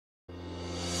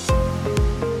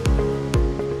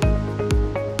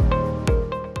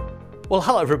Well,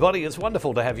 hello everybody. It's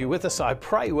wonderful to have you with us. I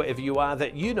pray wherever you are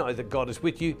that you know that God is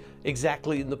with you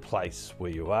exactly in the place where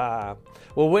you are.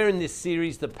 Well, we're in this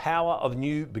series, The Power of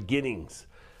New Beginnings.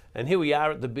 And here we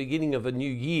are at the beginning of a new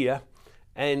year,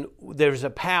 and there is a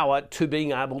power to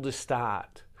being able to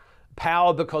start.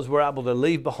 Power because we're able to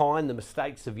leave behind the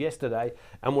mistakes of yesterday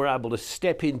and we're able to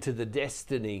step into the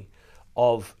destiny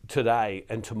of today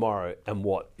and tomorrow and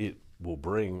what it will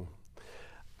bring.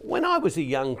 When I was a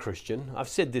young Christian, I've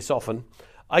said this often,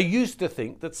 I used to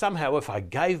think that somehow if I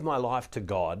gave my life to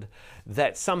God,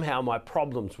 that somehow my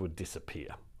problems would disappear.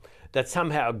 That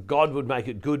somehow God would make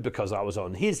it good because I was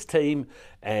on his team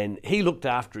and he looked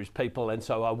after his people, and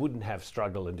so I wouldn't have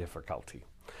struggle and difficulty.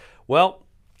 Well,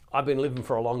 I've been living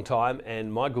for a long time,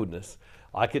 and my goodness,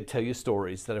 I could tell you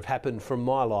stories that have happened from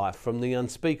my life, from the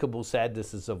unspeakable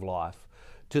sadnesses of life,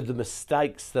 to the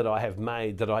mistakes that I have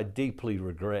made that I deeply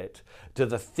regret, to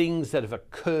the things that have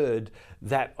occurred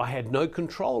that I had no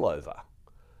control over.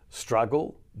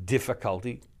 Struggle,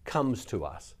 difficulty comes to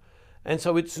us. And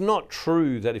so it's not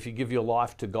true that if you give your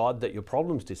life to God that your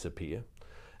problems disappear.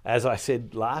 As I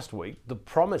said last week, the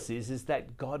promise is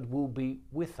that God will be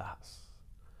with us.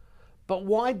 But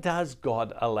why does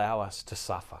God allow us to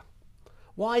suffer?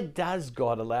 Why does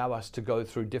God allow us to go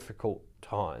through difficult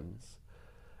times?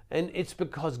 And it's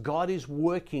because God is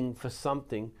working for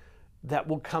something that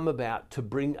will come about to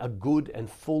bring a good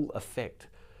and full effect,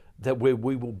 that where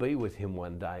we will be with him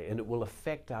one day, and it will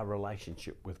affect our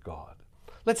relationship with God.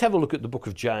 Let's have a look at the book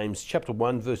of James, chapter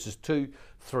 1, verses 2,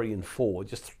 3 and 4.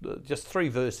 Just 3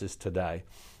 verses today.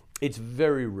 It's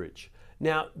very rich.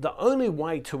 Now, the only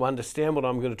way to understand what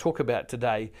I'm going to talk about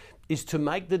today is to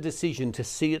make the decision to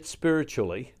see it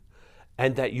spiritually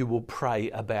and that you will pray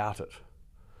about it.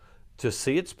 To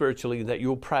see it spiritually, that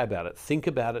you'll pray about it. Think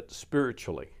about it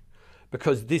spiritually,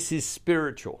 because this is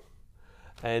spiritual.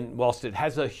 And whilst it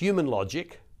has a human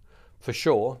logic, for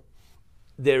sure,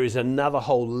 there is another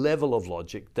whole level of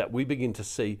logic that we begin to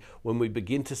see when we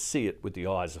begin to see it with the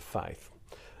eyes of faith.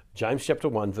 James chapter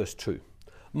 1, verse 2.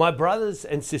 My brothers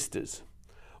and sisters,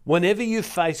 whenever you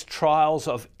face trials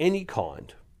of any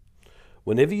kind,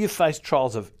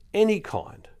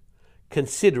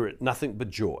 consider it nothing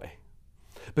but joy.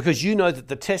 Because you know that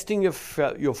the testing of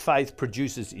your faith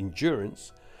produces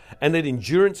endurance, and let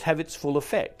endurance have its full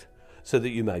effect, so that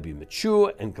you may be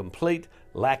mature and complete,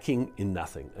 lacking in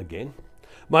nothing. Again,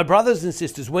 my brothers and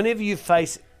sisters, whenever you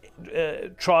face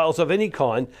trials of any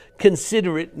kind,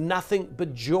 consider it nothing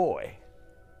but joy.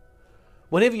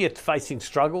 Whenever you're facing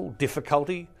struggle,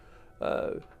 difficulty,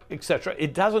 etc.,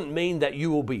 it doesn't mean that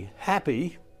you will be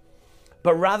happy,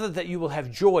 but rather that you will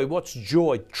have joy. What's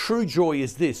joy? True joy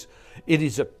is this. It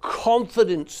is a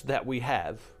confidence that we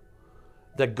have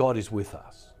that God is with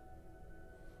us.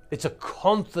 It's a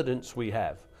confidence we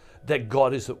have that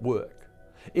God is at work.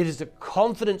 It is a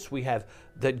confidence we have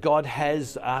that God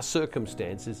has our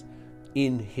circumstances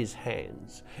in his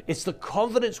hands. It's the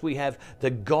confidence we have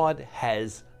that God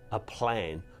has a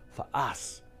plan for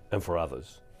us and for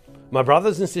others. My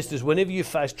brothers and sisters, whenever you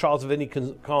face trials of any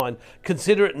kind,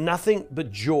 consider it nothing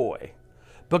but joy,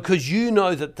 because you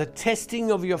know that the testing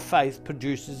of your faith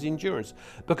produces endurance.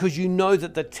 Because you know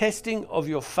that the testing of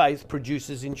your faith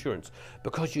produces endurance.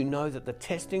 Because you know that the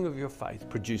testing of your faith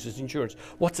produces endurance.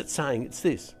 What's it saying? It's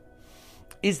this,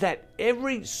 is that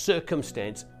every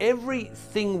circumstance,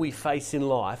 everything we face in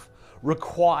life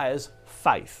requires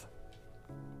faith.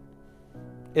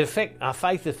 Our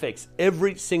faith affects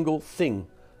every single thing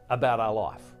about our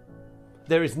life.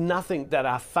 There is nothing that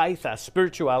our faith, our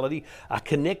spirituality, our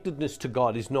connectedness to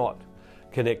God is not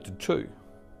connected to.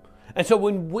 And so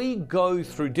when we go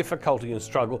through difficulty and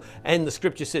struggle, and the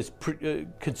scripture says,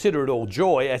 consider it all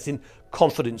joy, as in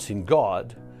confidence in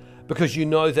God, because you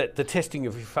know that the testing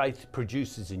of your faith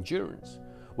produces endurance.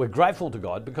 We're grateful to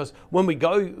God because when we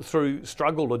go through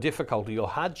struggle or difficulty or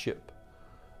hardship,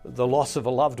 the loss of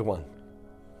a loved one,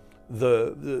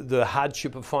 the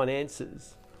hardship of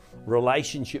finances,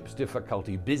 relationships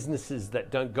difficulty, businesses that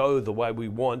don't go the way we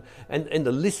want, and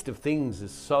the list of things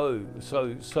is so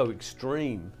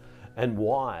extreme and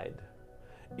wide,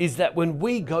 is that when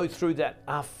we go through that,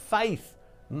 our faith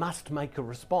must make a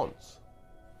response.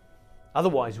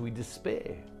 Otherwise we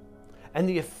despair. And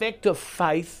the effect of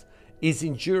faith is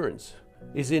endurance,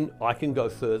 is in I can go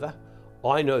further.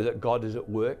 I know that God is at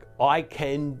work. I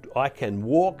can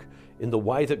walk in the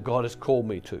way that God has called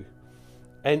me to.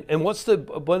 And what's the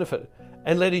benefit?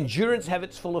 And let endurance have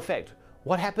its full effect.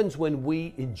 What happens when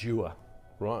we endure,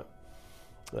 right?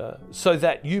 So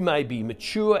that you may be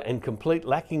mature and complete,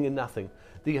 lacking in nothing.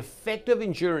 The effect of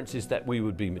endurance is that we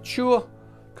would be mature,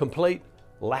 complete,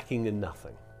 lacking in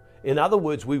nothing. In other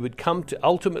words, we would come to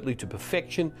ultimately to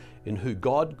perfection in who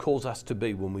God calls us to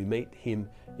be when we meet Him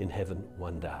in heaven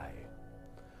one day.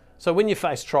 So when you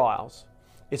face trials,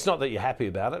 it's not that you're happy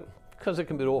about it, because it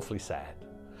can be awfully sad.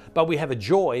 But we have a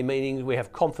joy, meaning we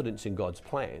have confidence in God's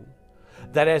plan.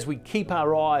 That as we keep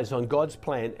our eyes on God's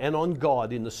plan and on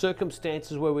God in the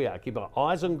circumstances where we are, keep our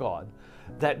eyes on God,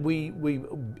 that we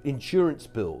endurance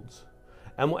builds.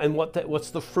 And what's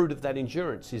the fruit of that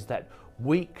endurance is that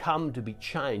we come to be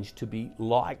changed, to be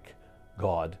like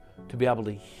God, to be able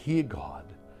to hear God.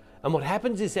 And what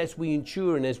happens is as we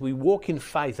endure and as we walk in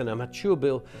faith and a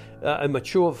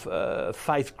mature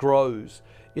faith grows,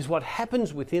 is what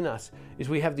happens within us is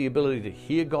we have the ability to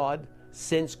hear God,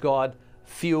 sense God,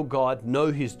 feel God, know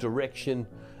His direction,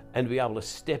 and be able to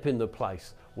step in the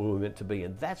place where we're meant to be.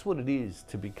 And that's what it is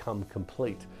to become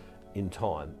complete in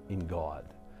time in God.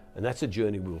 And that's a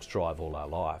journey we'll strive all our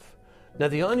life. Now,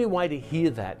 the only way to hear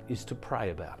that is to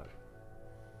pray about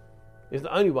it.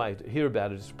 The only way to hear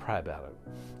about it is to pray about it.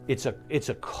 It's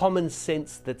a common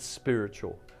sense that's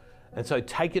spiritual. And so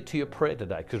take it to your prayer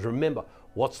today, because remember,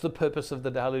 what's the purpose of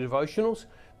the daily devotionals?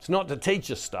 It's not to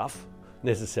teach us stuff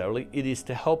necessarily. It is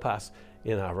to help us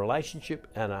in our relationship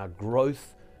and our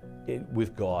growth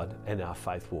with God and our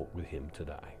faith walk with Him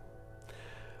today.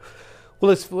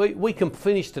 Well, as we can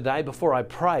finish today, before I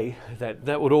pray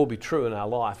that would all be true in our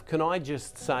life, can I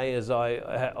just say, as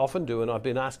I often do, and I've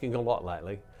been asking a lot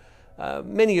lately,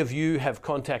 many of you have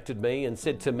contacted me and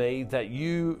said to me that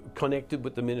you connected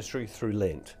with the ministry through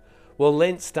Lent. Well,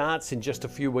 Lent starts in just a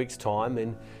few weeks' time,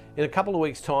 and in a couple of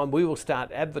weeks' time we will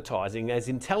start advertising, as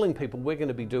in telling people we're going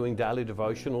to be doing daily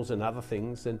devotionals and other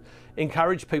things, and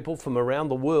encourage people from around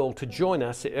the world to join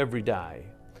us every day.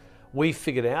 We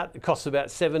figured out it costs about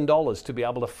 $7 to be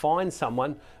able to find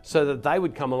someone so that they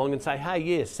would come along and say, hey,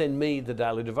 yeah, send me the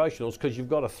daily devotionals, because you've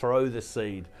got to throw the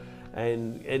seed.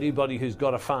 And anybody who's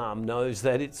got a farm knows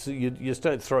that you just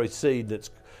don't throw seed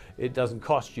it doesn't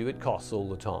cost you, it costs all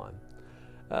the time.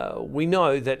 We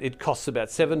know that it costs about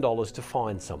 $7 to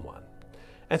find someone.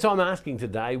 And so I'm asking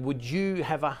today, would you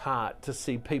have a heart to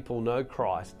see people know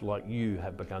Christ like you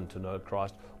have begun to know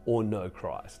Christ or know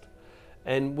Christ?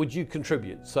 And would you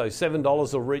contribute? So $7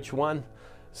 will reach one,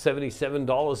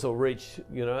 $77 will reach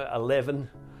 11,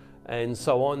 and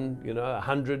so on.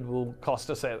 100 will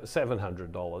cost us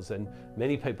 $700, and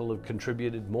many people have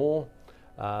contributed more,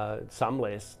 some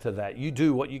less to that. You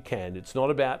do what you can. It's not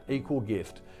about equal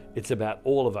gift. It's about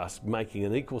all of us making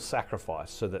an equal sacrifice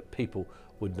so that people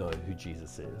would know who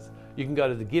Jesus is. You can go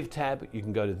to the Give tab. You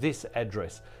can go to this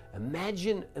address.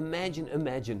 Imagine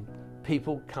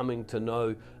people coming to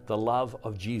know the love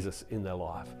of Jesus in their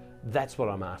life. That's what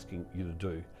I'm asking you to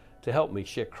do, to help me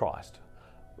share Christ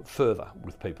further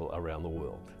with people around the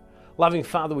world. Loving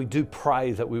Father, we do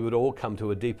pray that we would all come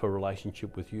to a deeper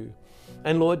relationship with you.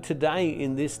 And Lord, today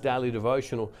in this daily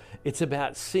devotional, it's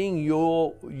about seeing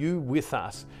you with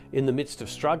us in the midst of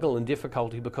struggle and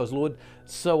difficulty, because Lord,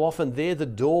 so often they're the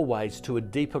doorways to a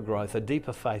deeper growth, a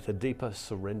deeper faith, a deeper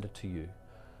surrender to you.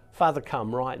 Father,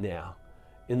 come right now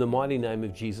in the mighty name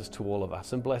of Jesus to all of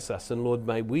us and bless us. And Lord,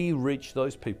 may we reach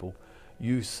those people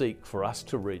you seek for us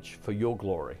to reach for your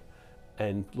glory.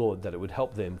 And Lord, that it would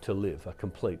help them to live a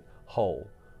complete, whole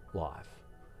life.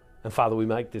 And Father, we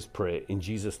make this prayer in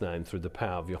Jesus' name through the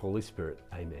power of your Holy Spirit.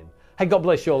 Amen. Hey, God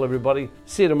bless you all, everybody.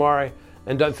 See you tomorrow.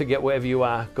 And don't forget, wherever you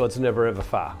are, God's never ever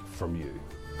far from you.